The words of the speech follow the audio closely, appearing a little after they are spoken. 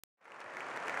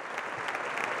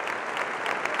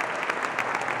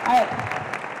A ver,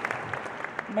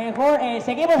 mejor,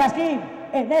 seguimos aquí,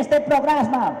 en este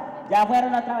programa. Ya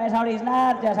fueron otra vez a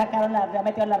orinar, ya ya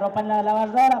metieron la ropa en la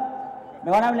lavadora.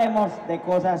 Mejor hablemos de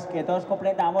cosas que todos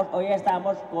comprendamos. Hoy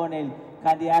estamos con el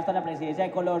candidato a la presidencia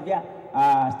de Colosmbia,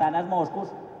 Antanas Mockus.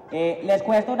 Les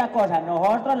cuento una cosa,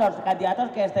 nosotros los candidatos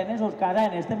que estén en sus casas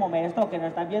en este momento, que nos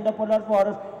están viendo por los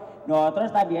foros,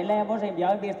 nosotros también le hemos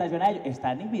enviado invitación a ellos.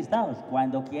 Están invitados,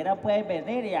 cuando quieran pueden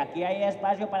venir y aquí hay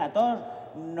espacio para todos,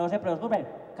 no se preocupen,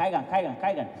 caigan,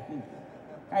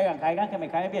 que me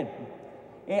caen bien.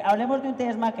 Hablemos de un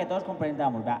tema que todos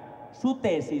comprendamos, ¿verdad? Su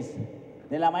tesis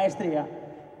de la maestría,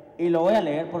 y lo voy a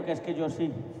leer porque es que yo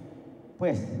sí,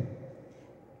 pues,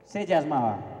 se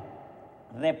llamaba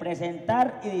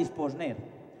Representar y disponer.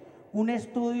 Un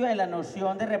estudio de la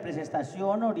noción de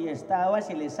representación orientado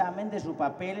hacia el examen de su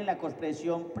papel en la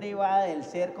comprensión privada del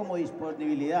ser como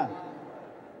disponibilidad.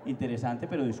 Interesante,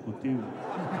 pero discutible.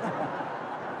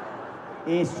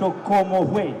 ¿Eso cómo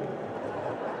fue?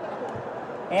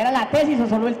 ¿Era la tesis o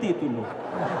solo el título?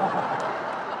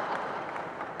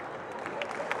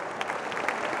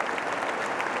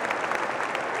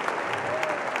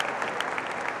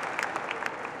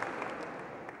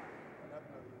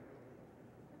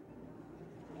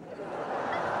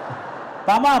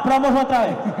 Vamos a promos otra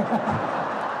vez.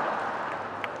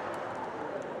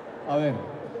 A ver,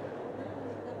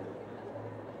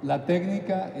 la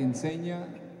técnica enseña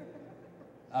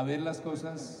a ver las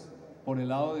cosas por el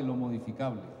lado de lo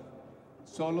modificable.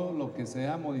 Solo lo que se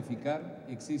deja modificar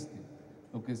existe.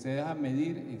 Lo que se deja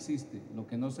medir existe. Lo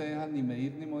que no se deja ni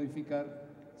medir ni modificar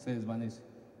se desvanece.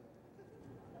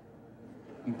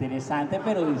 Interesante,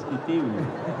 pero discutible.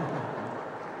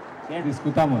 ¿Cierto?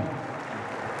 Discutamos.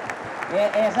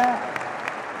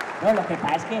 No, lo que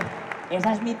pasa es que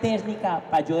esa es mi técnica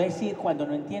para yo decir cuando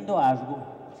no entiendo algo,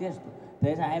 ¿cierto?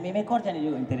 Entonces a mí me corchan y yo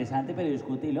digo, interesante pero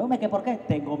discutible. Hombre, ¿qué por qué?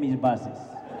 Tengo mis bases.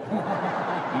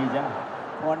 Y ya,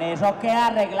 con eso queda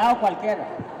arreglado cualquiera.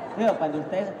 ¿Sí? Cuando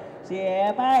ustedes, si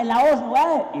la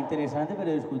voz, interesante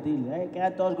pero discutible,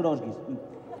 quedan todos groskis.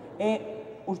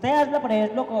 Usted habla, por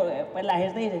ejemplo, pues la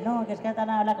gente dice, no, que es que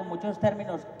Antanas habla con muchos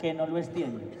términos que no lo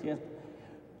extienden, ¿cierto?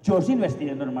 Yo sí lo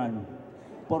extiendo, hermano.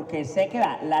 Porque sé que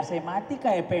la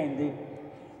semántica depende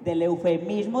del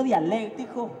eufemismo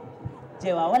dialéctico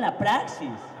llevado a la praxis,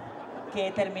 que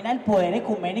determina el poder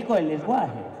ecuménico del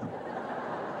lenguaje.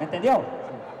 ¿Me entendió?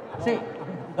 Sí.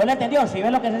 ¿No lo entendió? ¿Sí ve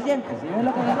lo que se siente? ¿Sí ve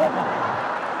lo que se siente?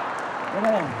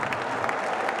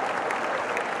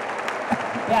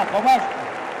 Vea, ¿cómo es?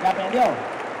 ¿Me aprendió?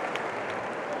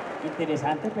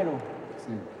 Interesante, pero...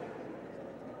 Sí.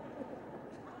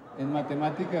 En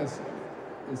matemáticas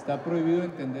está prohibido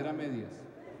entender a medias.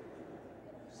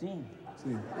 Sí.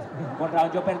 Sí. Con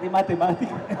razón yo perdí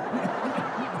matemáticas.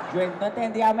 Yo no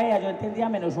entendía a medias, yo entendía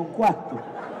menos un cuarto.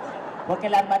 Porque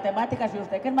las matemáticas, si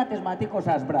usted que es matemático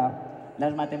sabrá,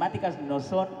 las matemáticas no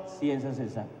son ciencias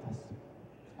exactas.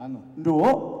 Ah, no.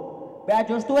 No. Vea,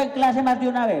 yo estuve en clase más de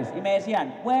una vez y me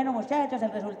decían, bueno, muchachos,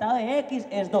 el resultado de X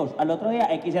es 2. Al otro día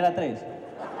X era 3.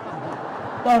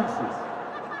 Entonces,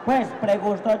 pues,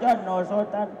 pregunto yo, no soy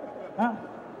tan... ¿ah?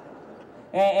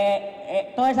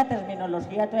 Toda esa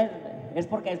terminología entonces, es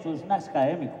porque eso es un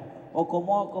académico. ¿O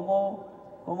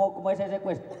cómo es ese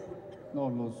cuento?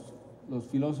 No, los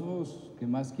filósofos que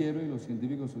más quiero y los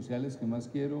científicos sociales que más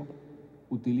quiero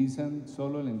utilizan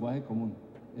solo el lenguaje común,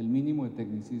 el mínimo de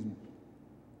tecnicismo.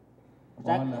 O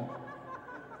sea, Ojalá.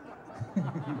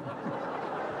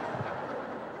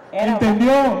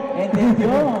 ¿Entendió?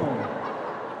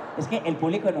 Es que el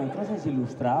público de nosotros es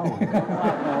ilustrado. No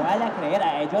vaya a creer,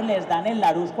 a ellos les dan el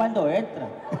laruz cuando entran.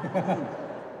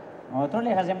 Nosotros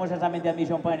les hacemos examen de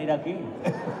admisión para venir aquí.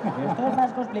 Esto es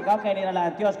más complicado que venir a la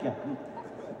Antioquia.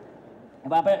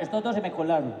 Pero estos dos se me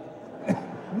colaron.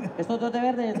 Estos dos de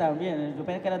verde también, yo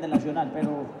pensé que eran del Nacional,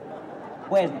 pero...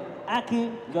 Pues aquí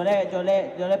yo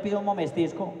le pido un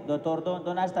momestisco, doctor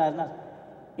don Antanas.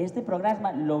 Este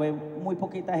programa lo ve muy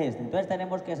poquita gente, entonces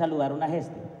tenemos que saludar a una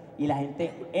gente. Y la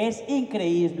gente es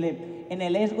increíble en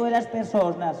el ego de las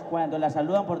personas cuando las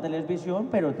saludan por televisión,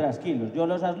 pero tranquilos, yo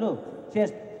los saludo. ¿Sí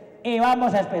es? Y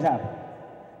vamos a empezar.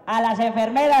 A las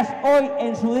enfermeras hoy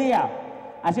en su día.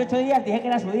 Hace 8 días dije que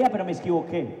era su día, pero me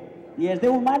equivoqué. Y es de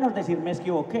humanos decir me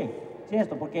equivoqué. ¿Sí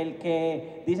esto? Porque el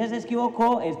que dice se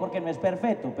equivocó es porque no es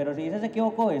perfecto, pero si dice se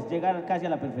equivocó es llegar casi a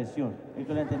la perfección. El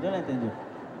que lo entendió, lo entendió.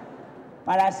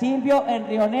 Para Silvio en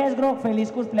Río Negro,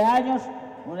 feliz cumpleaños.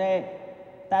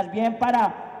 ¿Estás bien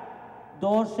para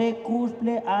 12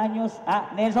 cumpleaños?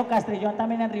 Nelson Castrillón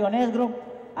también en Río Negro.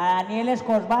 A Daniel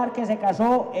Escobar, que se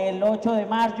casó el 8 de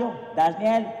mayo.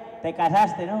 Daniel, te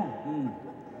casaste, ¿no?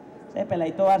 Ese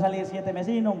peladito va a salir 7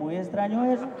 vecinos, muy extraño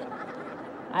eso.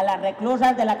 A las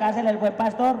reclusas de la cárcel El Buen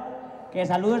Pastor, que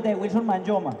saludos de Wilson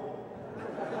Manyoma.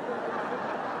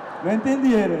 ¿No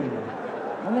entendieron?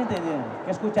 No lo entendieron. Hay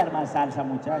que escuchar más salsa,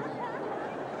 muchachos.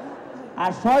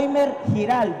 A Soymer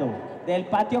Giraldo, del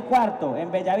Patio Cuarto,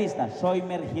 en Bellavista.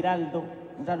 Soymer Giraldo,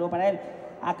 un saludo para él.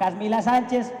 A Casmila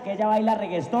Sánchez, que ella baila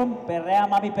reggaetón, perrea,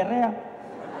 mami, perrea.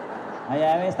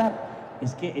 Allá debe estar.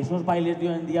 Es que esos bailes de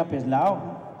hoy en día, peslao,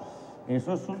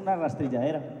 eso es una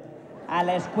rastrilladera. A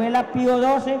la escuela Pío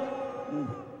XII,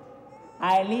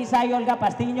 a Elisa y Olga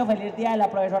Pastiño, feliz día de la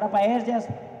profesora para ellas,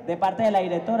 de parte de la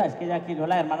directora. Es que ya aquí,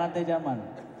 las hermanas de ella, hermano.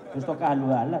 Pues toca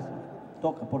saludarlas,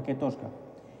 toca, porque tosca.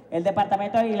 El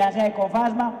departamento de vigilancia de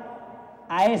Confasma,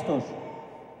 a estos,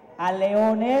 a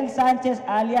Leonel Sánchez,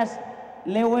 alias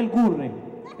Leo el Gurre.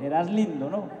 Eras lindo,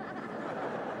 ¿no?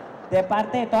 De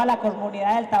parte de toda la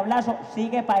comunidad del Tablazo,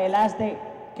 sigue para el aste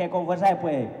que con fuerza se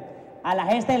puede. A la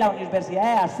gente de la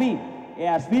Universidad de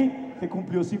Asfi, que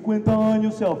cumplió 50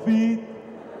 años, Asfi,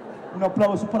 un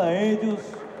aplauso para ellos,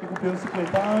 que cumplieron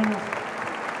 50 años.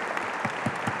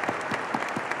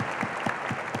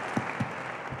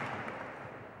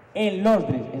 En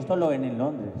Londres, esto lo ven en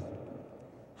Londres.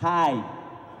 Hi,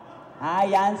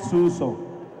 I am Suso.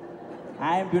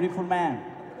 I am beautiful man.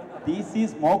 This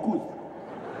is Mockus.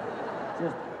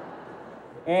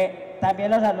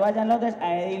 También los saludo allá en Londres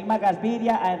a Edilma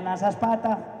Gasviria, a Hernán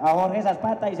Zapata, a Jorge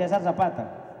Zapata y César Zapata.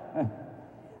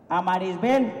 A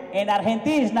Marisbel en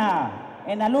Argentina,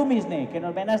 en Alumisne, que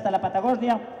nos ven hasta la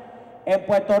Patagonia. En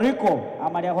Puerto Rico, a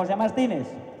María José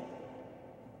Martínez.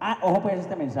 Ah, ojo pues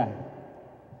este mensaje.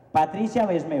 Patricia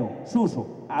Besmeo,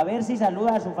 Suso, a ver si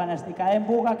saluda a su fanaticada en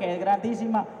Buga, que es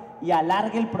grandísima, y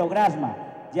alargue el programa,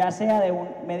 ya sea de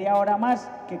media hora más,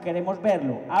 que queremos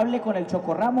verlo. Hable con el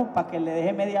Chocorramo para que le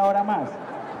deje media hora más.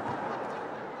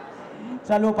 Un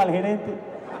saludo para el gerente.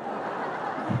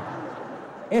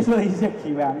 Eso dice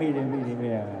aquí, vea, mire,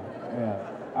 vea.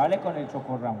 Hable con el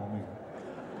Chocorramo,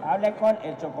 mire. Hable con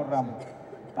el Chocorramo.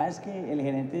 Es que el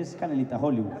gerente es Canelita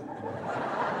Hollywood.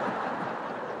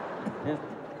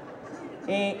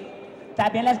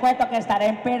 También les cuento que estaré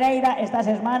en Pereira esta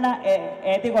semana,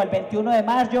 el 21 de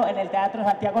mayo en el Teatro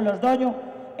Santiago Los Doños,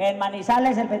 en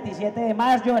Manizales el 27 de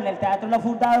mayo en el Teatro Los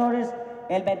Fundadores,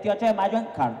 el 28 de mayo en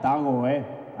Cartago,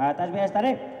 Ahora también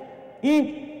estaré.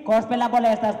 Y cospen las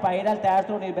boletas para ir al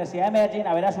Teatro Universidad de Medellín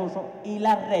a ver a Suso y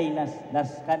las reinas,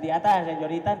 las candidatas a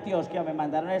señorita Antioquia, me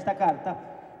mandaron esta carta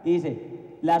y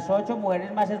dice: las 8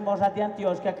 mujeres más hermosas de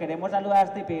Antioquia, queremos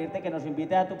saludarte y pedirte que nos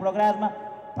invites a tu programa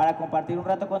para compartir un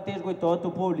rato contigo y todo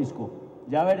tu público.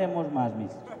 Ya veremos más,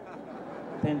 Miss.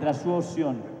 Tendrá su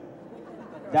opción.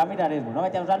 Ya miraremos. No,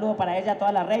 un saludo para ella,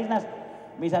 todas las reinas.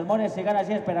 Mis amores, sigan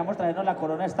así, esperamos traernos la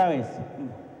corona esta vez.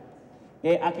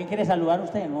 ¿A quién quiere saludar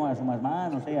usted? No, a su mamá,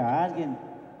 no sé, a alguien.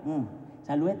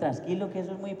 Salude tranquilo, que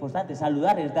eso es muy importante.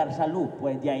 Saludar es dar salud,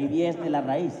 pues de ahí viene la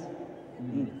raíz.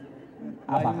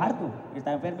 A Fajardo,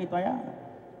 está enfermito allá.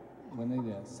 Buena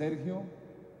idea. Sergio,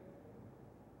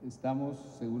 estamos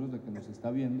seguros de que nos está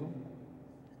viendo.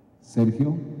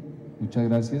 Sergio, muchas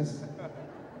gracias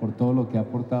por todo lo que ha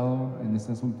aportado en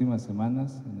estas últimas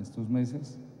semanas, en estos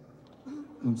meses.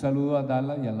 Un saludo a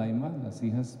Dala y a Laima, las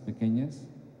hijas pequeñas,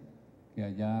 que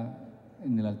allá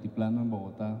en el altiplano en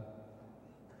Bogotá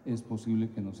es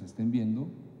posible que nos estén viendo.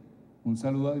 Un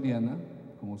saludo a Adriana,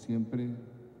 como siempre,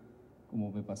 como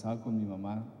me pasaba con mi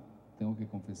mamá, tengo que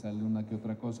confesarle una que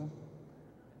otra cosa,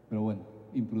 pero bueno,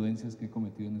 imprudencias que he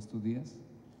cometido en estos días.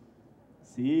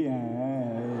 Sí,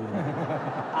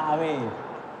 a ver,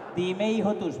 dime,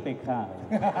 hijo, tus pecados.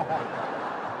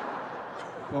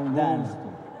 Con gusto.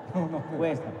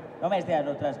 Cuesta. No me estés,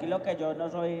 no, tranquilo, que yo no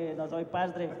soy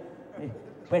padre.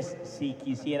 Pues si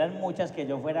quisieran muchas que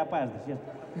yo fuera padre, ¿cierto?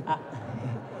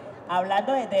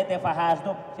 Hablando de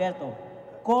Fajardo, ¿cierto?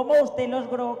 ¿Cómo usted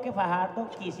logró que Fajardo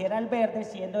quisiera el verde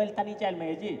siendo él tan hincha del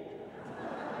Medellín?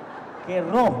 Que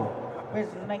rojo. Pues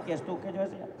es una inquietud que yo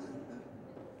decía.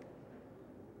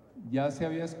 Ya se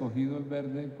había escogido el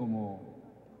verde como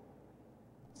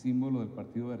símbolo del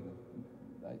Partido Verde.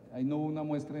 Ahí no hubo una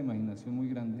muestra de imaginación muy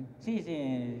grande. Sí,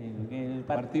 el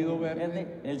Partido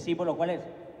Verde. ¿El símbolo cuál es?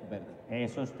 Verde.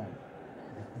 Eso está.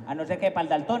 A no ser que para el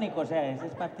daltónico, o sea, ese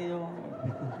es partido.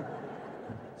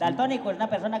 Daltónico es una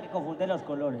persona que confunde los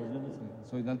colores. Sí,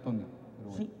 soy daltónico, pero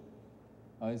bueno. Sí.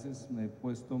 A veces me he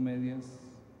puesto medias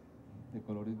de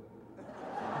colores.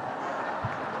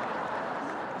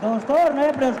 Doctor, no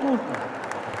me preocupe.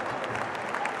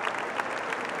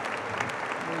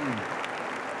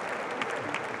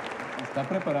 Está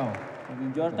preparado.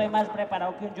 Yo estoy más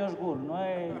preparado que un Josh Gur, ¿no?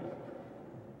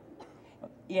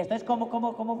 Y esto es como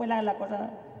fue la cosa.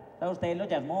 sea, usted lo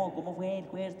llamó, ¿cómo fue el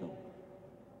puesto?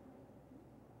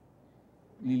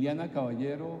 Liliana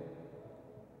Caballero,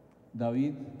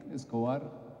 David Escobar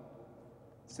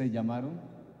se llamaron,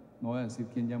 no voy a decir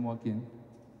quién llamó a quién,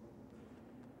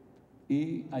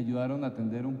 y ayudaron a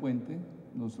atender un puente.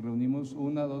 Nos reunimos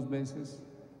 1 o 2 veces.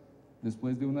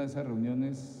 Después de una de esas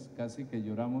reuniones casi que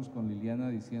lloramos con Liliana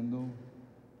diciendo,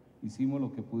 hicimos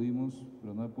lo que pudimos,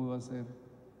 pero no se pudo hacer.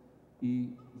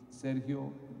 Y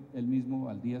Sergio, él mismo,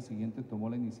 al día siguiente tomó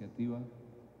la iniciativa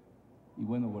y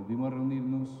bueno, volvimos a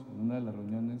reunirnos. En una de las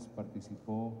reuniones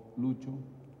participó Lucho,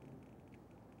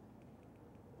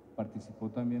 participó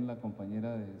también la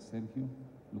compañera de Sergio,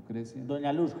 Lucrecia.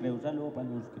 Doña Luz, creo, un saludo para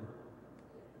Luz, creo.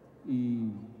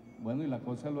 Y bueno, y la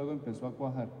cosa luego empezó a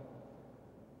cuajar.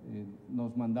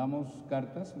 Nos mandamos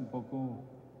cartas un poco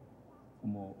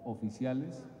como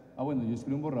oficiales. Bueno, yo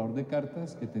escribí un borrador de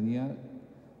cartas que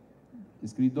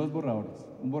escribí 2 borradores.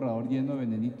 Un borrador lleno de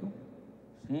venenito,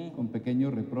 Sí. con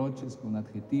pequeños reproches, con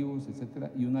adjetivos, etcétera,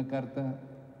 y una carta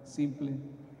simple,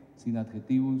 sin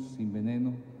adjetivos, sin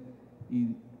veneno.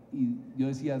 Y yo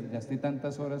decía, gasté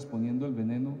tantas horas poniendo el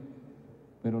veneno,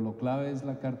 pero lo clave es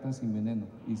la carta sin veneno.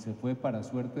 Y se fue para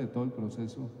suerte de todo el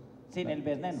proceso. Sin el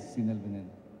veneno. Sin el veneno.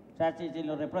 O sea, sin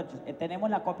los reproches. Tenemos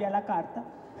la copia de la carta.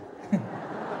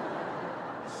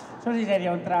 Eso sí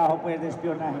sería un trabajo, pues, de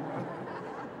espionaje.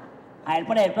 A él,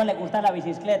 por ejemplo, le gusta la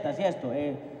bicicleta, ¿cierto?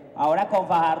 Ahora con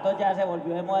Fajardo ya se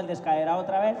volvió de moda el descaderado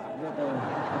otra vez.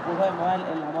 Se puso de moda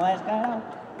la moda descaderado.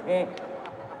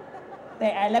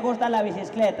 A él le gusta la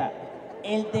bicicleta.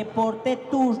 El deporte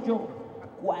tuyo,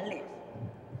 ¿cuál es?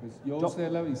 Pues yo usé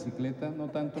la bicicleta no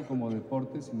tanto como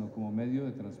deporte, sino como medio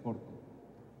de transporte.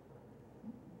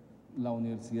 La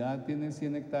universidad tiene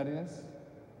 100 hectáreas,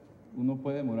 uno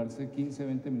puede demorarse 15,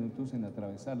 20 minutos en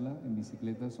atravesarla, en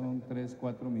bicicleta son 3,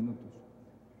 4 minutos.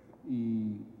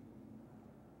 Y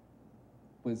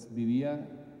pues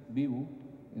vivo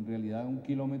en realidad 1,5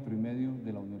 kilómetros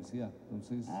de la universidad.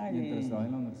 Entonces, mientras estaba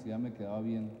en la universidad me quedaba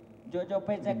bien. Yo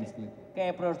pensé que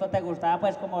de pronto te gustaba,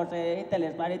 pues, como ser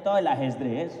intelectual y todo, el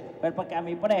ajedrez. Pues porque a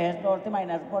mí, por ejemplo, ¿te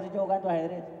imaginas por yo jugando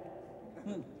ajedrez?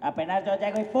 Apenas yo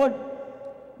llego y ¡pum!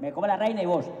 Me como la reina y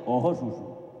vos, ojo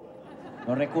suso.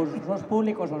 Los recursos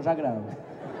públicos son sagrados.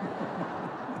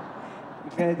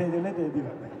 Entonces,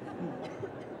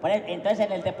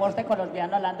 en el deporte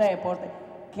colombiano, hablando de deporte,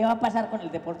 ¿qué va a pasar con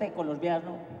el deporte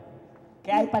colombiano?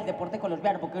 ¿Qué hay para el deporte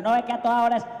colombiano? Porque uno ve que a toda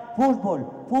hora es fútbol,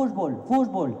 fútbol,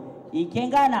 fútbol. ¿Y quién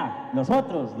gana? Los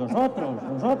otros. Y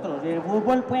el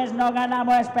fútbol, pues, no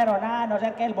ganamos, pero nada, a no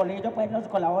ser que el bolillo, pues, nos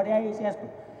colabore ahí, ¿cierto?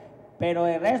 Pero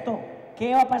el resto,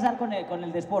 ¿qué va a pasar con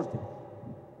el deporte?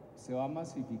 Se va a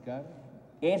masificar.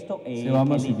 Se va a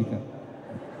masificar.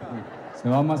 Se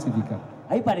va a masificar.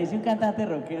 Ay, parece un cantante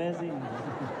rockero así.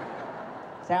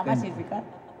 ¿Se va a masificar?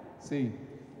 Sí,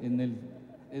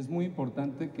 es muy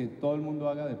importante que todo el mundo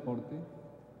haga deporte.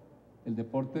 El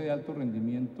deporte de alto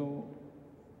rendimiento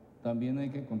también hay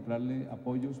que encontrarle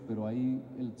apoyos, pero ahí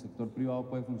el sector privado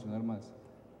puede funcionar más.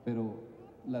 Pero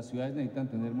las ciudades necesitan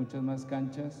tener muchas más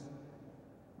canchas,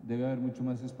 debe haber muchos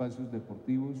más espacios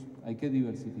deportivos, hay que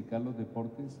diversificar los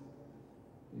deportes.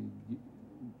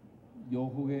 Yo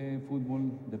jugué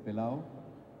fútbol de pelado.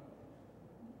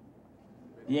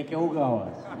 ¿Y de qué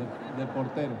jugabas? De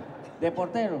portero. ¿De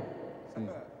portero? Sí.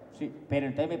 Sí, pero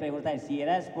entonces mi pregunta es, si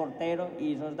eras portero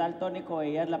y sos daltónico,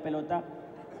 veías la pelota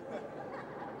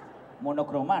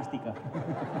monocromástica.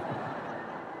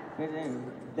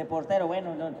 De portero,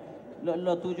 bueno, no,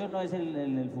 lo tuyo no es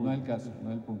el fútbol. No es el caso,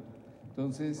 no es el punto.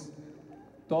 Entonces,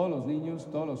 todos los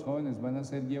niños, todos los jóvenes van a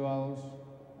ser llevados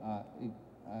a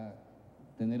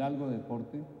tener algo de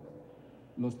deporte.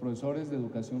 Los profesores de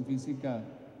educación física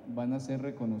van a ser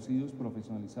reconocidos,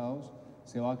 profesionalizados.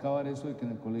 Se va a acabar eso de que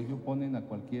en el colegio ponen a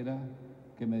cualquiera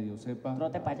que medio sepa.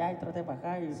 Trote para allá y trote para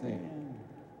acá. Y sí.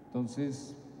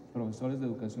 Entonces, profesores de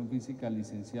educación física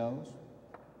licenciados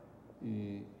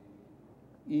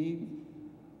y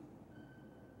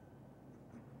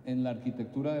en la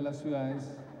arquitectura de las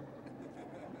ciudades,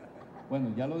 bueno,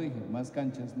 ya lo dije, más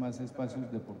canchas, más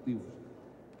espacios deportivos.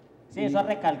 Sí, eso es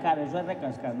recalcar, no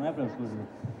me preocupes.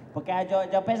 Porque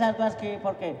yo pensando aquí,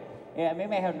 porque a mí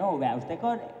me dijeron, no, vea, usted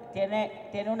tiene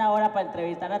 1 hora para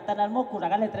entrevistar a Antanas Mockus,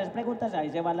 hágale 3 preguntas,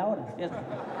 ahí se va la hora, ¿cierto?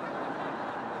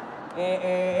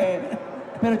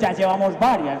 Pero ya llevamos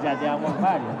varias, no me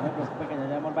preocupe que ya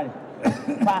llevamos varias.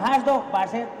 Fajardo va a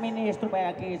ser ministro, pues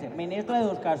aquí dice, ministro de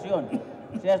Educación,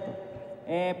 ¿cierto?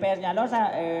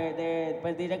 Peñalosa,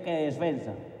 pues dice que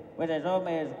defensa. Pues eso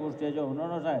me disgusté yo, uno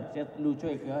no sabe, ¿cierto? Lucho,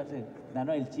 ¿de qué va a hacer?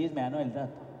 Danos el chisme, danos el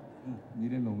dato.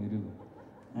 Mírelo.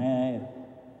 A ver,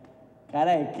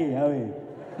 ¿cara de qué? A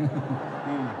ver.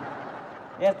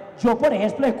 Yo, por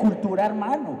ejemplo, de cultura,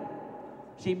 hermano,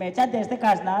 si me echan de este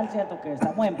canal, ¿cierto? Que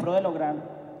estamos en pro de lograr.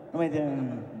 No me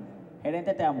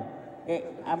gerente, te amo.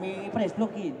 A mí, por ejemplo,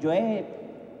 que yo,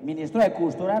 ministro de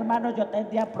cultura, hermano, yo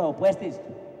tendría propuestas.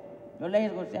 Yo le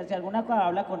digo, si alguna cosa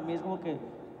habla conmigo, que.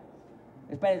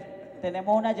 Espere,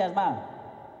 tenemos una llamada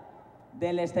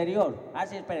del exterior. Ah,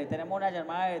 sí, espere, tenemos una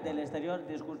llamada del exterior,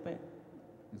 disculpe.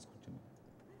 Escúchame.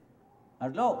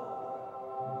 Hazlo.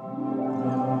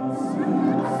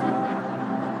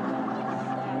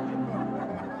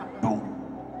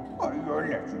 Ay,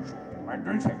 hola, Suso. Te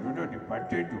mando un saludo de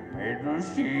parte de Homero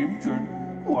Simpson.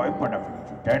 Ay, para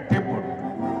felicitarte por tu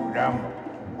programa.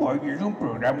 Ay, es un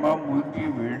programa muy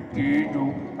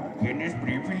divertido. Aquí en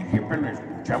Springfield siempre lo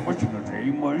escuchamos y nos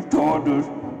reímos todos.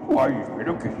 Ay,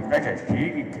 espero que sigas así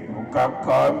y que nunca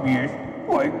cambies.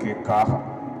 Ay, qué caja.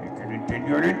 El que lo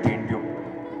entendió, lo entendió.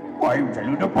 Ay, un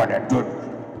saludo para todos.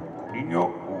 Cariño,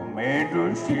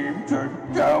 Homero Simpson.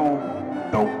 Chao.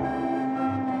 Chao.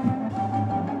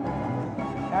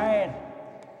 A ver.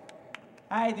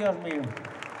 Ay, Dios mío.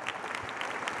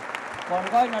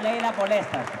 Colgó y no leí la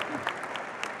molesta.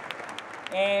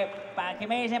 ¿Para qué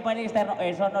me dicen por el externo?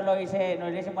 Eso no lo hice, no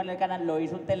lo hicimos en el canal, lo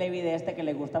hizo un televidente que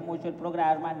le gusta mucho el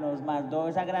programa, nos mandó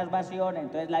esa grabación,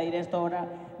 entonces la directora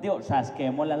dijo,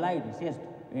 sasquémosla al aire, ¿sí esto?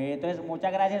 Entonces,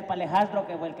 muchas gracias para Alejandro,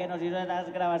 que fue el que nos hizo esa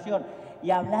grabación.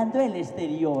 Y hablando del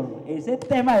exterior, ese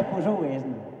tema me puso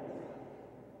bueno.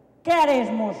 ¿Qué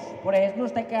haremos? Por ejemplo,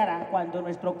 ¿usted qué hará cuando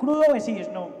nuestro crudo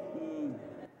vecino...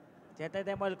 ¿Sí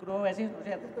entendemos el crudo vecino,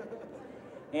 cierto?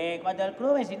 Cuando el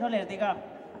crudo vecino les diga,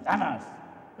 Antanas,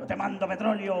 yo te mando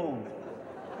petróleo,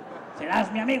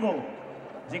 serás mi amigo,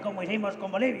 así como hicimos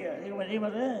con Bolivia, así como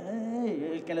hicimos,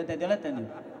 el que lo entendió, lo entendió.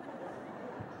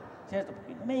 ¿Cierto?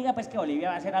 Porque no me diga pues que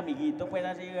Bolivia va a ser amiguito, pues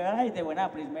así, ay, de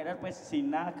buena primera, pues sin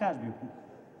nada a cambio.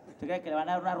 ¿Usted cree que le van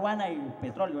a dar una ruana y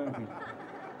petróleo? En fin.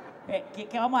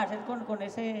 ¿Qué vamos a hacer con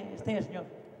este señor?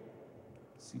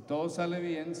 Si todo sale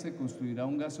bien, se construirá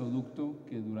un gasoducto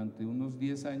que durante unos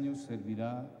 10 años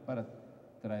servirá para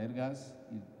traer gas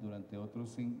y durante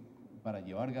otros para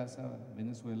llevar gas a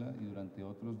Venezuela y durante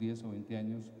otros 10 o 20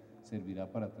 años servirá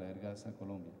para traer gas a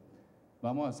Colombia.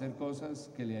 Vamos a hacer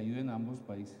cosas que le ayuden a ambos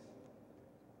países.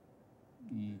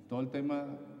 Y todo el tema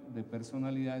de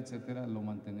personalidad, etcétera, lo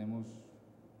mantenemos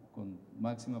con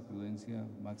máxima prudencia,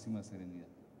 máxima serenidad.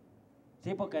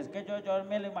 Sí, porque es que yo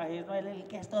me lo imagino, él el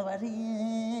que es todo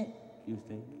así, y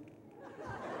usted.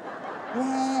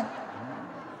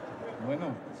 Bueno.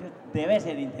 Sí, debe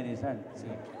ser interesante, sí,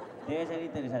 debe ser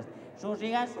interesante. Sus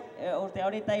hijas, usted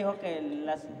ahorita dijo que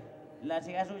las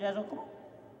hijas suyas son como...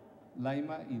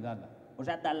 Laima y Dala. O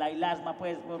sea, Dalai Lama,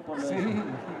 pues, por lo Sí.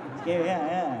 Es que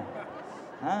vea.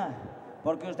 Ah,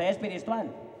 porque usted es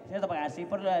espiritual, ¿cierto? Porque así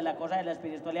por la cosa de la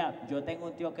espiritualidad. Yo tengo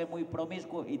un tío que es muy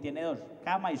promiscuo y tiene dos,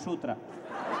 cama y sutra.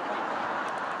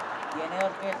 Tiene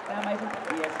dos que es cama y sutra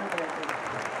y es sutra.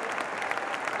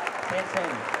 En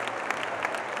serio.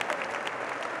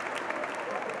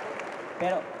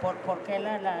 Pero, ¿por qué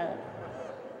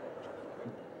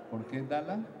 ¿Por qué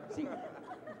Dala? Sí.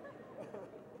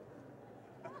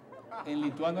 En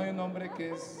lituano hay un nombre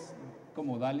que es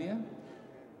como Dalia,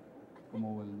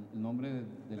 como el nombre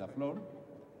de la flor,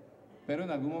 pero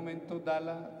en algún momento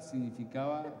Dala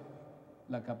significaba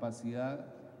la capacidad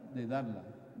de darla,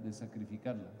 de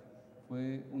sacrificarla.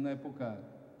 Fue una época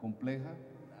compleja,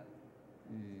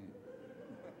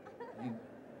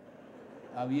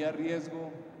 había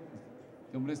riesgo.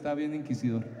 Este hombre está bien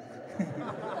inquisidor.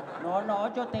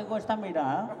 No, yo tengo esta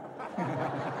mirada.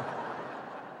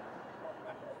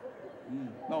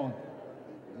 No,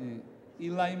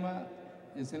 Ilaima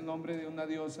es el nombre de una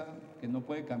diosa que no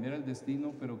puede cambiar el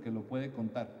destino, pero que lo puede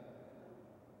contar.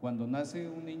 Cuando nace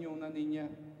un niño o una niña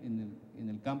en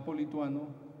el campo lituano,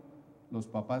 los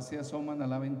papás se asoman a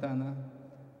la ventana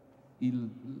y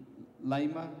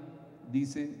Laima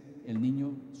dice, el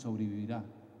niño sobrevivirá,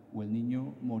 o el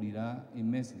niño morirá en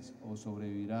meses, o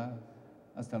sobrevivirá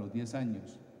hasta los 10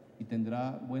 años, y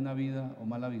tendrá buena vida o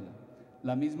mala vida.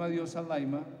 La misma diosa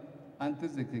Laima,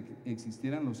 antes de que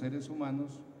existieran los seres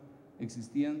humanos,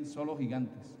 existían solo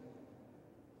gigantes.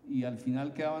 Y al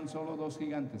final quedaban solo 2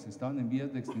 gigantes, estaban en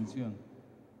vías de extinción.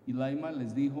 Y Laima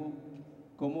les dijo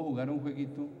cómo jugar un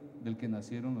jueguito del que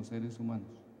nacieron los seres humanos.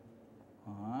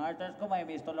 Ah, esto es como de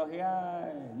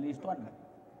mitología lituana.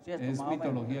 Sí, Es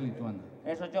mitología lituana.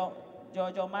 Eso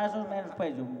yo más o menos,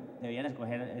 pues, yo debían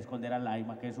esconder a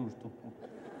Laima, qué susto.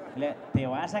 Te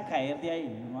vas a caer de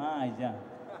ahí. Ay, ya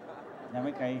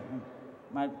me caí.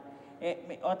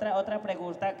 Otra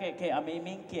pregunta que a mí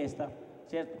me inquieta,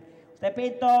 ¿cierto? Usted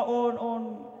pintó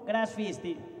un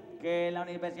graffiti que en la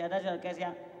Universidad Nacional que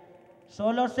decía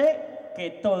Solo sé que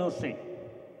todo sé.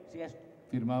 ¿Sí es?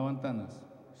 Firmado Antanas.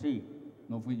 Sí.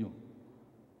 No fui yo.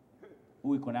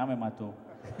 Uy, con ella me mató.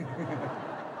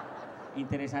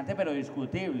 Interesante, pero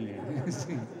discutible.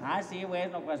 Sí. Ah, sí,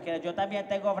 bueno, cualquiera. Yo también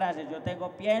tengo frases. Yo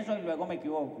pienso y luego me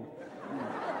equivoco.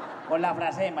 O la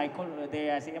frase de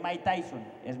Mike Tyson.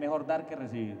 Es mejor dar que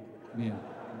recibir. Bien.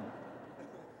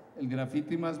 El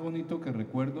grafiti más bonito que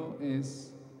recuerdo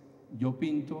es yo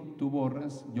pinto, tú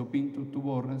borras, yo pinto, tú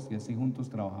borras y así juntos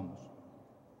trabajamos.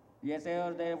 ¿Y ese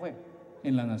dónde fue?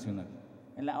 En la Nacional.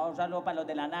 Un saludo para los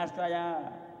de la Nastro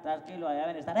allá, tranquilo, allá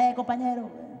deben estar. Compañero.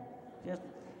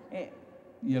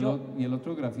 Y el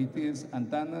otro grafiti es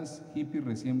Antanas, hippie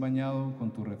recién bañado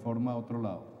con tu reforma a otro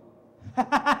lado.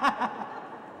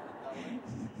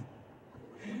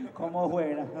 ¿Cómo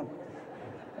fuera?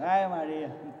 Ay,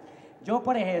 María. Yo,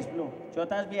 por ejemplo, yo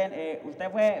también,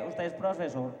 usted es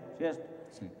profesor, ¿cierto?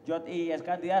 Sí. Y es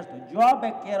candidato. Yo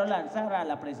me quiero lanzar a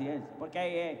la presidencia,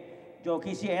 porque yo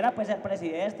quisiera pues ser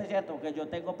presidente, ¿cierto? Que yo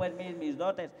tengo pues mis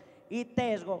dotes. Y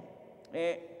Tesgo,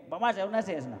 vamos a hacer una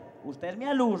cesna. Usted es mi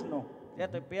alumno,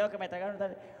 ¿cierto? Y pido que me traigan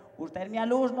usted es mi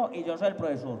alumno y yo soy el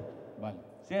profesor. Vale.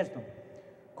 ¿Cierto?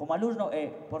 Como alumno,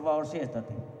 por favor,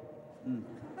 siéntate.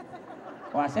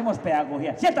 O hacemos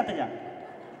pedagogía. ¡Siéntate ya!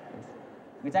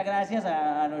 Muchas gracias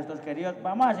a nuestros queridos.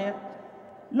 Vamos a hacer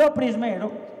lo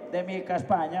primero de mi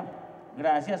España.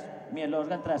 Gracias, mi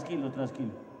Elosgan, tranquilo.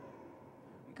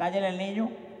 Cállale el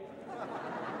niño.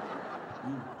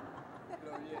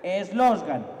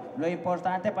 Eslosgan. Lo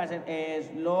importante para hacer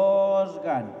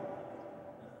Eslosgan.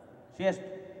 ¿Sí es?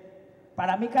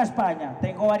 Para mi España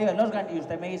tengo varios Eslosgan y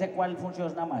usted me dice cuál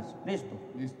funciona más. ¿Listo?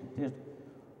 Listo. ¿Listo?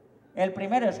 El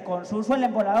primero es con Suso el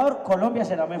embolador, Colombia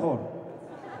será mejor.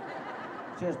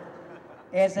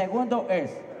 El segundo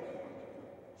es,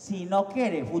 si no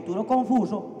quiere futuro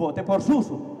confuso, vote por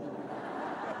Suso.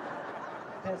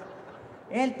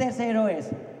 El tercero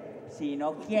es, si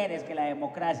no quieres que la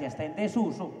democracia esté en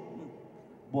desuso,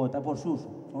 vota por Suso.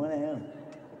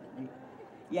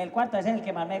 Y el cuarto es el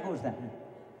que más me gusta.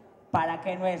 Para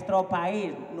que nuestro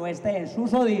país no esté en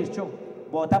susodicho,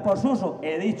 vota por Suso,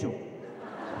 he dicho.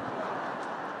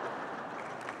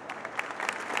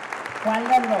 ¿Cuál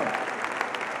de los dos?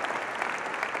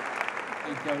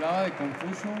 El que hablaba de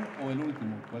confuso o el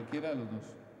último, cualquiera de los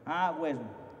dos. Ah, bueno.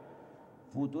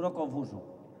 Futuro confuso.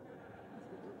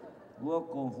 Hugo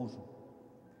confuso.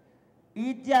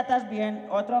 Y ya también,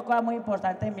 otra cosa muy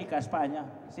importante en mi España,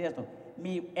 ¿cierto?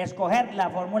 Escoger la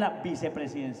fórmula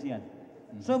vicepresidencial.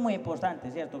 Eso es muy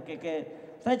importante, ¿cierto?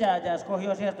 Que usted ya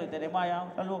escogió, ¿cierto? Y tenemos allá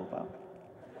un saludo.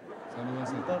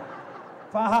 Saludos.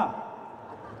 Faja.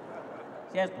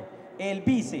 ¿Cierto? El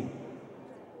vice.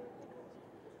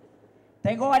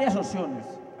 Tengo varias opciones.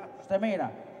 Usted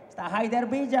mira, está Haider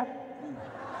Villa.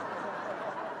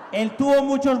 Él tuvo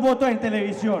muchos votos en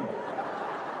televisión.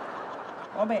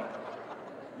 Hombre,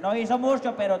 no hizo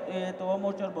mucho, pero tuvo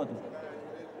muchos votos.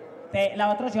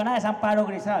 La otra opción es Amparo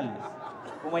Grisales.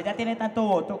 Como ella tiene tanto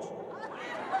votos,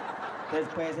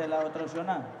 después es la otra opción.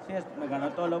 Sí, me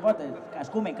ganó todos los votos.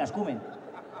 Cascumen.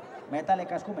 Métale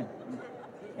cascumen.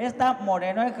 Está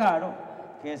Moreno de Caro,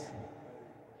 que es...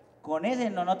 Con ese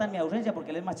no notan mi ausencia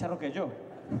porque él es más charro que yo.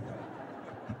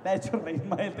 Le ha hecho reír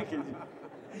más gente que yo.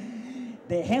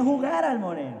 Dejen jugar al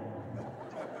Moreno.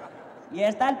 Y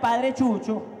está el padre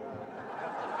Chucho.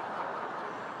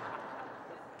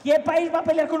 ¿Qué país va a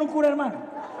pelear con un cura, hermano?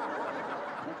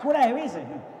 Un cura de vice.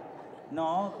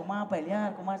 No, ¿cómo van a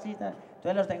pelear? ¿Cómo así?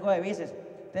 Entonces los tengo de vices.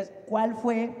 Entonces, ¿cuál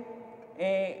fue,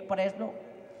 por ejemplo,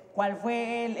 cuál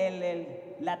fue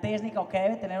la técnica o qué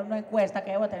debe tener una encuesta?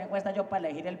 ¿Qué debo tener encuesta yo para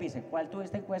elegir el vice? ¿Cuál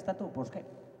tuviste encuesta tú? ¿Por qué?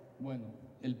 Bueno,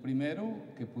 el primero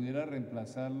que pudiera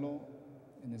reemplazarlo,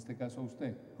 en este caso a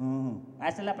usted.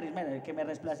 Esta es la primera, el que me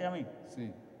reemplace a mí.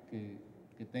 Sí,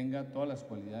 que tenga todas las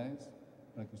cualidades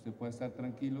para que usted pueda estar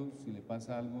tranquilo. Si le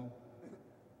pasa algo,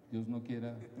 Dios no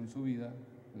quiera, con su vida,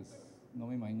 pues no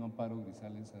me imagino Amparo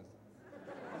Grisales.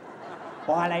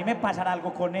 Ojalá y me pasara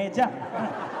algo con ella.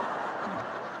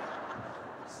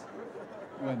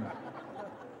 Bueno.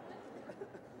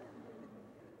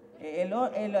 El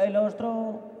otro,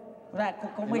 o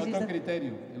sea, ¿cómo hiciste?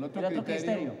 El otro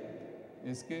criterio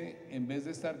es que en vez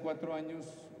de estar 4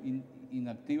 años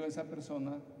inactiva esa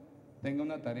persona, tenga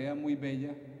una tarea muy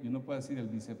bella y uno puede decir, el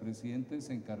vicepresidente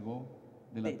se encargó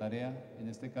de la tarea, en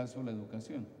este caso la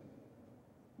educación.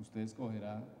 Usted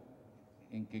escogerá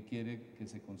en qué quiere que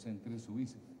se concentre su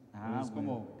vice. Es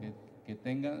como que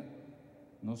tenga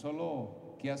no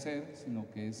solo qué hacer,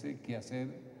 sino que ese qué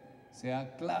hacer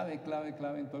sea clave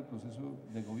en todo el proceso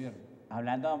de gobierno.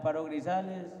 Hablando de Amparo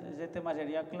Grisales, ese tema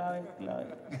sería clave.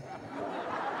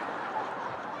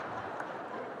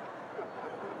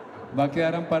 Va a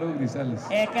quedar Amparo Grisales.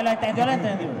 El que lo entendió, lo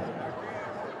entendió.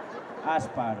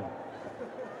 Asparo.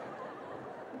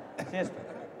 ¿Sí esto?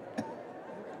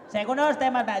 Según los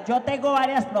temas, yo tengo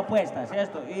varias propuestas, ¿sí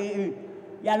esto?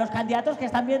 Y a los candidatos que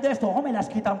están viendo esto, ojo, me las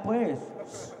quitan pues.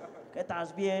 Que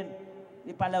estás bien.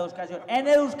 Y para la educación. En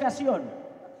educación,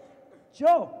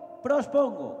 yo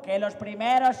propongo que los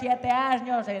primeros 7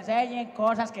 años enseñen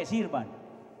cosas que sirvan.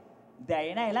 De ahí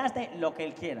en adelante, lo que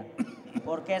él quiera.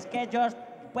 Porque es que es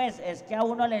que a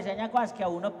uno le enseñan cosas que a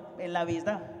uno en la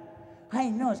vida.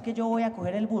 Ay, no, es que yo voy a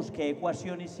coger el bus, ¿qué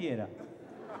ecuación hiciera?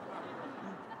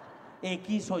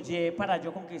 X o Y para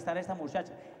yo conquistar a esta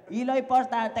muchacha. Y lo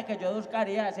importante que yo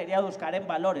educaría sería educar en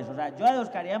valores. O sea, yo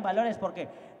educaría en valores porque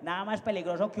nada más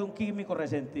peligroso que un químico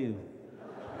resentido.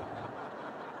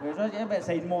 Eso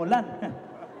se inmolan.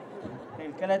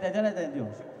 El que le entendió, le entendió.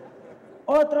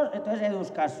 Otros, entonces,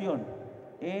 educación.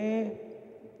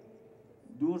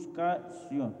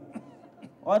 Educación.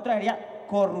 Otra sería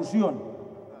corrupción.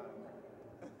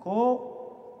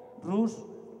 Corrupción.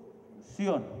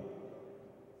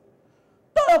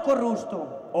 Todo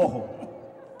corrupto, ojo,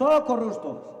 todo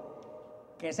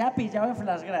corrupto que sea pillado en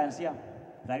flagrancia,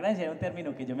 flagrancia era un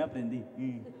término que yo me aprendí,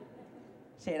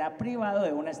 será privado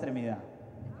de una extremidad.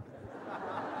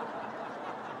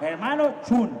 Hermano,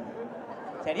 chun,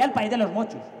 sería el país de los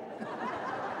mochos.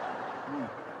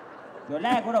 Yo le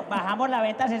aseguro, bajamos la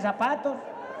venta de zapatos,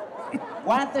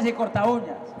 guantes y corta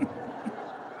uñas.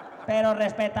 Pero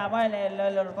respetamos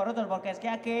los corruptos, porque es que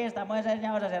aquí estamos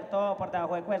enseñados a hacer todo por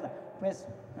debajo de cuesta. Pues,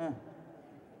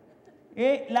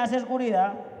 Y la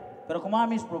seguridad, pero ¿cómo van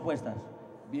mis propuestas?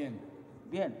 Bien.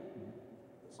 Bien.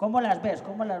 ¿Cómo las ves?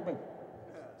 ¿Cómo las ves?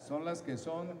 Son las que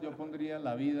son, yo pondría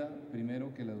la vida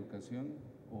primero que la educación.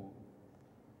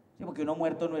 Sí, porque uno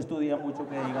muerto no estudia mucho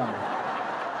que digamos.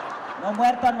 No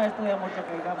muerto no estudia mucho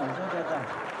que digamos, eso es verdad.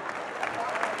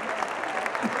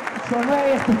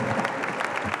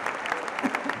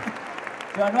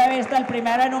 Yo no he visto el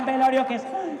primero en un velorio que es,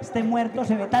 este muerto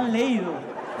se ve tan leído.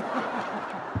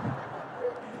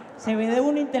 Se ve de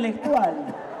un intelectual.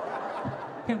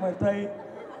 El muerto ahí.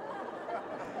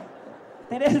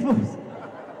 Tenemos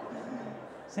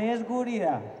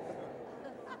seguridad.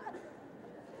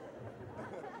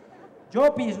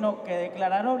 Yo pienso que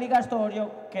declarar obligatorio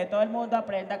que todo el mundo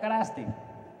aprenda carácter.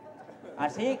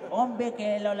 Así, hombre,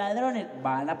 que los ladrones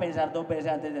van a pensar 2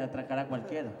 veces antes de atracar a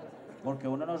cualquiera. Porque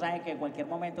uno no sabe que en cualquier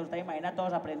momento, usted imagina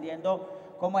todos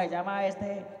aprendiendo, ¿cómo se llama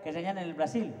este que enseñan en el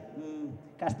Brasil?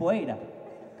 Capoeira.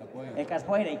 El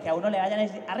capoeira, y que a uno le vayan a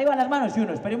decir, arriba las manos, y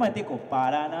uno, espere un momentico,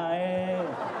 Paranae.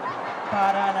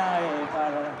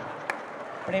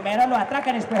 Primero lo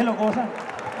atracan y después lo gozan.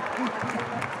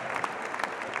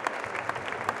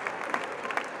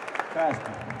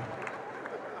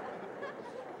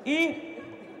 Y,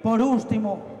 por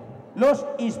último, los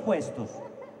impuestos.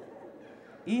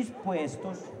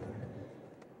 Impuestos.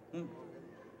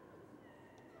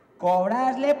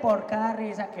 Cobrarle por cada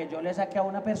risa que yo le saque a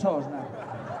una persona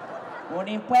un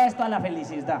impuesto a la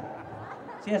felicidad.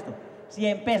 ¿Sí esto?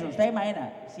 100 pesos, usted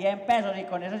imagina, 100 pesos, y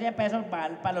con esos 100 pesos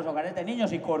van para los hogares de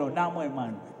niños y coronamos,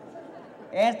 hermano.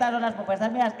 Estas son las propuestas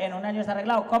mías, en un año está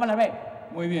arreglado. ¿Cómo las ve?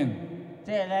 Muy bien.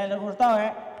 Sí, les gustó,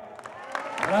 ¿eh?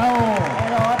 ¡Bravo!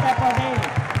 Pero vote por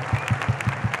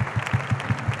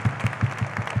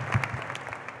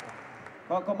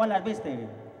mí. ¿Cómo las viste?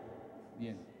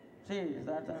 Bien. Sí,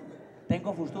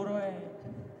 tengo futuro,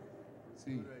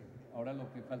 Sí, ahora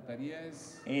lo que faltaría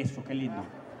es... Eso, qué lindo.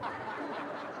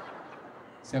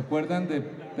 ¿Se acuerdan de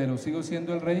Pero sigo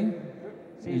siendo el rey?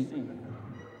 Sí, sí.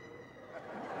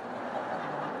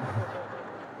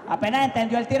 Apenas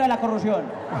entendió el tiro de la corrupción.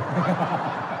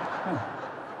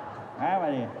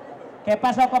 Vale. ¿Qué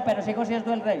pasó con Pero sigo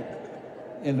siendo el rey?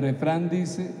 El refrán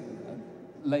dice,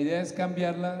 la idea es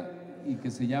cambiarla y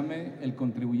que se llame El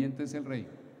contribuyente es el rey.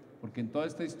 Porque en toda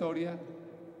esta historia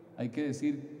hay que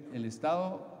decir, el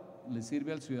Estado le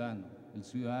sirve al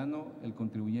ciudadano, el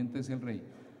contribuyente es el rey.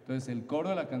 Entonces el coro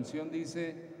de la canción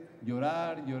dice,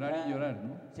 llorar, llorar y llorar,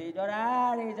 ¿no? Sí,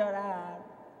 llorar y llorar.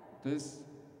 Entonces,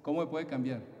 ¿cómo me puede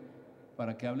cambiar?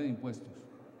 Para que hable de impuestos.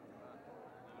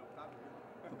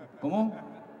 ¿Cómo?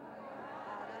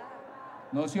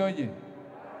 No se oye.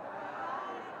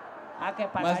 Que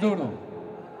pagar. Más duro.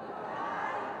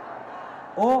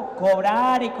 O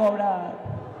cobrar y cobrar.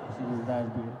 Sí,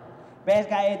 ¿ves,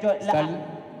 Gaello?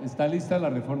 Está lista la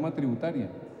reforma tributaria.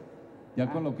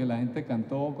 Ya con lo que la gente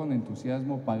cantó con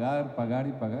entusiasmo, pagar, pagar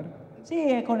y pagar.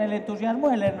 Sí, con el entusiasmo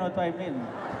se les notó ahí mismo.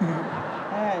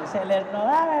 Se les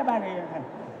notaba, María.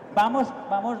 Vamos,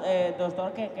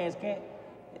 doctor, que es que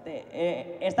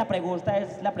esta pregunta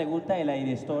es la pregunta de la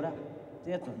directora.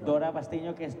 ¿cierto? Dora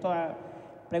Bastiño, que es toda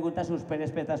pregunta súper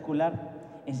espectacular.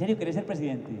 ¿En serio querés ser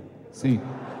presidente? Sí.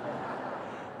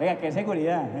 Oiga, qué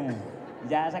seguridad.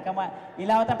 Ya sacamos. Y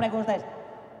la otra pregunta es,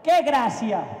 ¿qué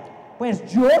gracia? Pues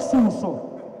yo,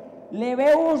 Suso, le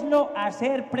veo uno a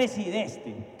ser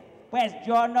presidente. Pues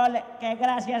yo no le... ¿Qué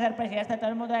gracia ser presidente? Todo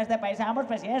el mundo de este país, seamos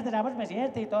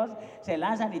presidente, y todos se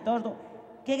lanzan y todos...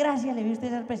 ¿Qué gracia le viste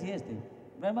ser presidente?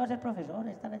 No vamos a ser profesor,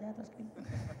 estar allá tranquilo.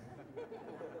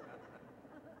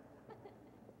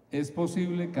 Es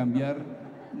posible cambiar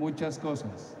muchas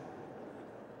cosas,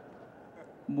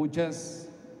 muchas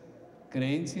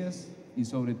creencias y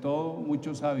sobre todo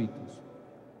muchos hábitos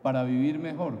para vivir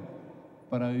mejor,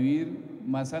 para vivir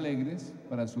más alegres,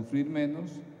 para sufrir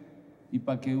menos y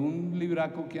para que un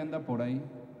libraco que anda por ahí,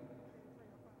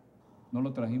 ¿no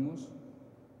lo trajimos?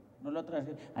 No lo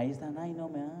traje. Ahí están, ay no.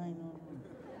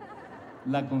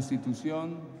 La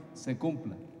Constitución se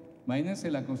cumpla. Imagínense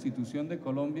la Constitución de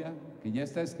Colombia, que ya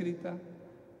está escrita,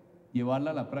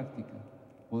 llevarla a la práctica,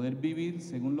 poder vivir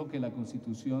según lo que la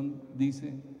Constitución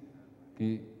dice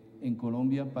que en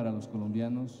Colombia para los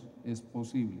colombianos es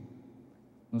posible.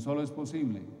 No solo es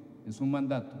posible, es un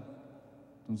mandato.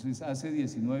 Entonces, hace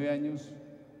 19 años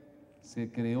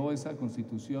se creó esa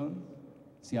Constitución,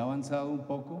 se ha avanzado un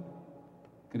poco,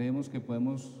 creemos que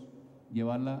podemos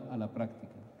llevarla a la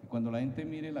práctica. Que cuando la gente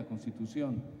mire la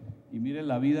Constitución y mire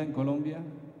la vida en Colombia,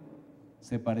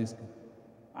 se parezca.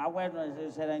 Ah, bueno,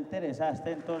 eso será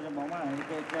interesante entonces, mamá.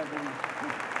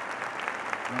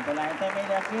 Cuando la gente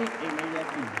mire aquí y mire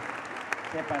aquí,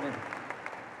 se parece.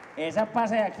 Esa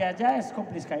pase de aquí a allá es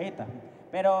complicadita.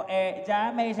 Pero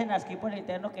ya me dicen aquí por el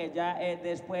interno que ya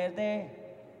después de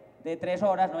 3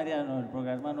 horas, no, el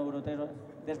programa no duró 3 horas,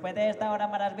 después de esta hora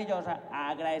maravillosa,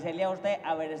 agradecerle a usted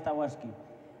haber estado aquí.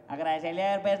 Agradecerle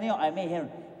haber venido. A mí me dijeron,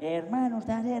 hermano,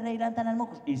 usted hace reír a Antanas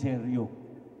Mockus. Y se rió.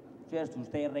 ¿Cierto?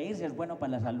 Usted reírse es bueno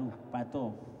para la salud, para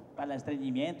todo, para el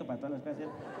estreñimiento, para todas las cosas.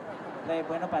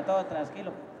 Bueno, para todo,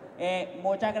 tranquilo.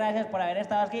 Muchas gracias por haber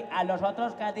estado aquí. A los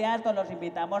otros candidatos los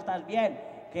invitamos también,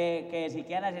 que si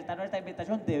quieren aceptar nuestra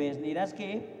invitación, debes venir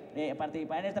aquí,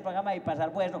 participar en este programa y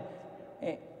pasar bueno.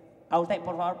 A usted,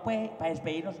 por favor, puede, para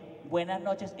despedirnos, buenas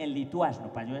noches en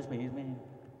lituano, para yo despedirme.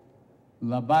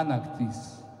 La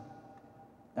Banactis.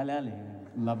 Dale.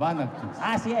 La Banactis.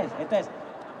 Así es. Entonces,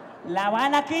 la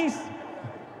Banactis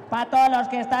para todos los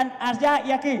que están allá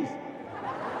y aquí.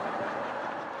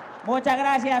 Muchas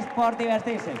gracias por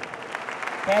divertirse.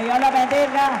 Que Dios los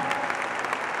bendiga.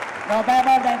 Nos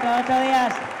vemos dentro de 8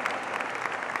 días.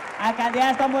 Al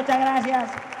candidato, muchas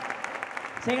gracias.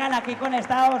 Sigan aquí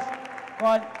conectados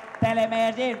con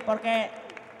Telemedellín, porque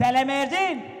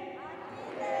Telemedellín.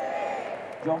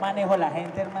 Yo manejo la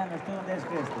gente, hermano. ¿Esto dónde es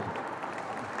que esto?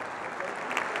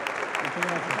 Muchas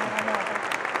gracias.